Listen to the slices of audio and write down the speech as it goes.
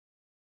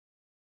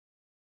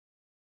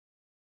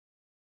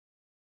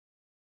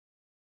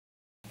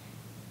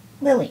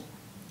Lily,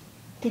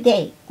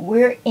 today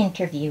we're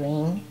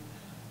interviewing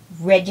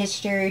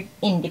registered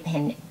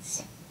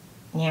independents.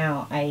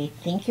 Now, I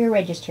think you're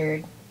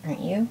registered,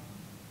 aren't you?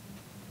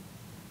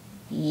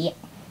 Yep.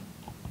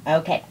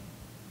 Okay,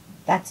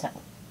 that's so.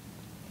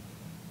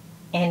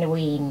 And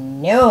we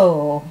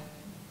know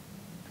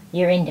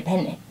you're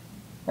independent,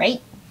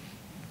 right?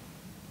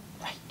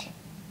 Right.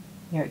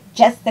 You're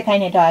just the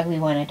kind of dog we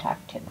want to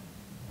talk to.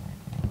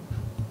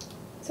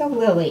 So,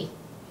 Lily,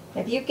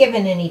 have you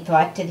given any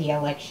thought to the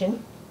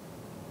election?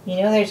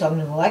 You know there's an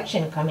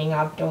election coming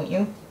up, don't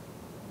you?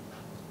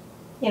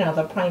 You know,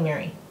 the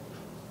primary.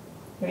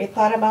 Have you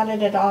thought about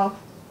it at all?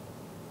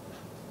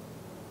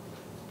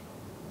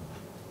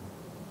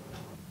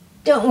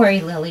 Don't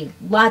worry, Lily.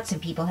 Lots of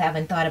people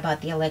haven't thought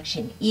about the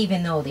election,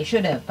 even though they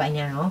should have by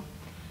now.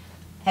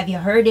 Have you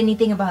heard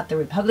anything about the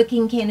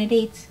Republican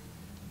candidates?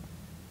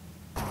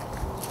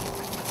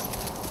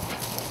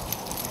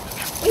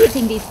 What do you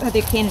think these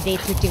other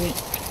candidates are doing?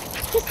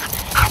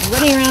 Just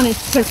running around in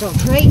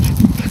circles, right?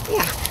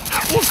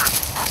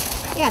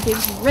 Yeah, they're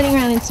just running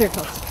around in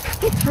circles.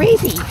 They're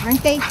crazy,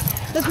 aren't they?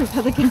 Those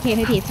Republican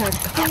candidates are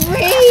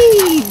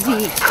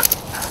crazy!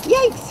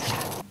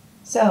 Yikes!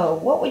 So,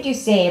 what would you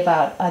say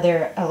about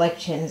other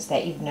elections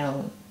that you've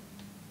known?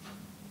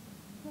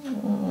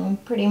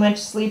 Pretty much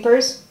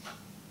sleepers?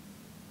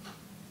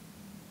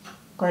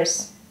 Of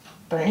course,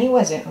 Bernie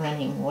wasn't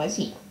running, was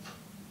he?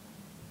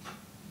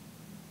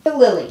 So,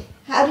 Lily,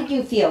 how did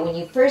you feel when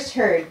you first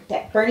heard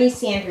that Bernie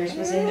Sanders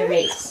was in the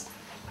race?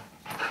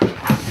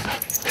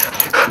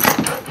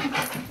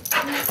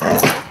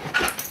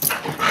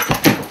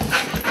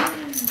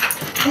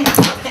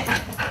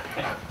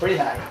 Pretty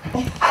high.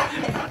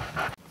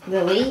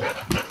 Lily,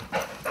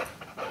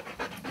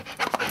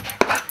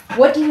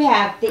 what do you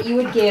have that you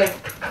would give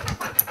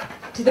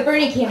to the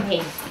Bernie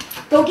campaign?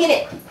 Go get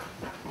it.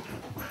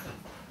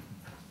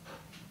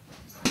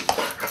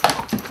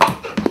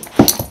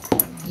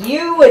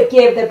 You would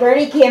give the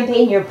Bernie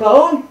campaign your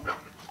bone?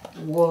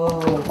 Whoa.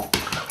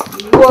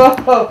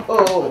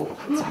 Whoa.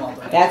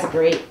 That's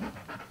great.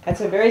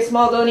 That's a very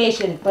small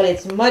donation, but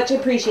it's much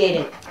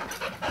appreciated.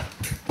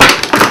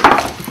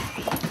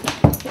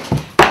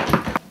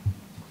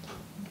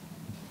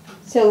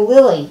 So,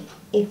 Lily,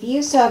 if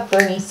you saw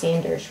Bernie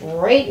Sanders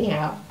right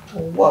now,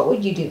 what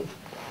would you do?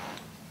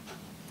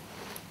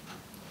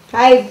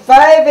 High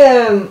five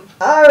him!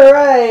 All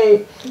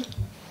right.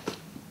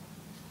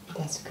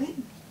 That's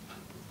good.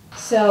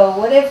 So,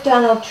 what if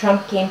Donald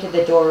Trump came to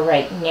the door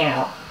right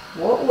now?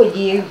 What would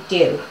you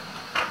do?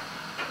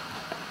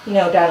 You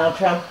know Donald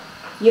Trump.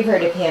 You've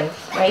heard of him,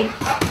 right?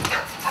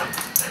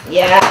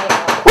 Yeah.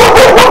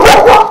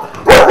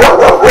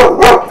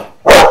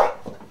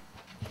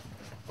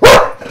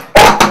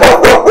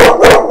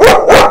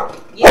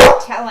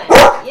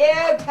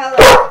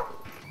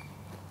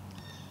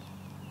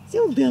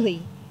 So,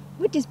 Lily,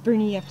 what does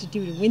Bernie have to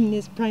do to win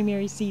this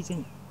primary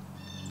season?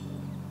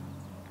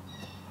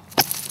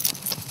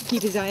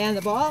 Keep his eye on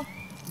the ball,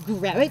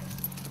 grab it,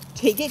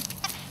 take it,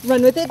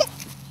 run with it.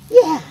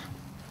 Yeah,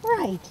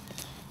 right.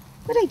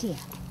 Good idea.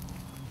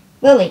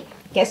 Lily,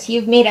 guess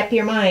you've made up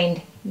your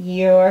mind.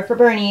 You're for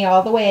Bernie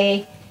all the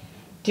way.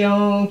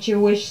 Don't you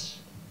wish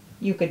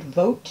you could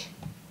vote?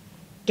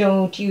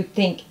 Don't you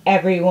think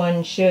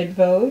everyone should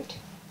vote?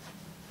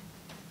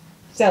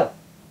 So,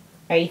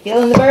 are you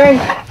feeling the burn?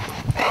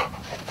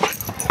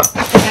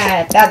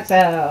 I thought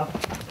so.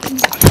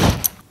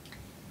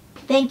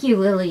 Thank you,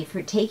 Lily,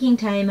 for taking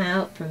time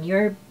out from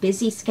your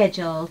busy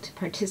schedule to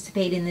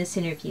participate in this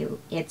interview.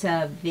 It's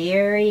a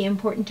very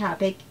important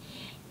topic,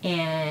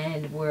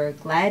 and we're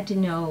glad to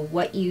know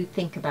what you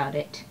think about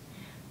it.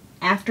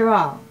 After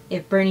all,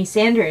 if Bernie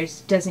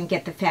Sanders doesn't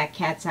get the fat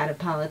cats out of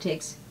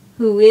politics,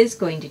 who is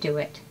going to do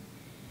it?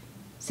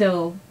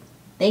 So,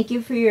 thank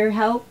you for your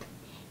help.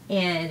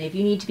 And if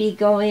you need to be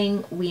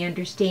going, we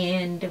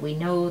understand. We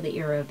know that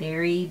you're a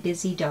very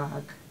busy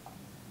dog.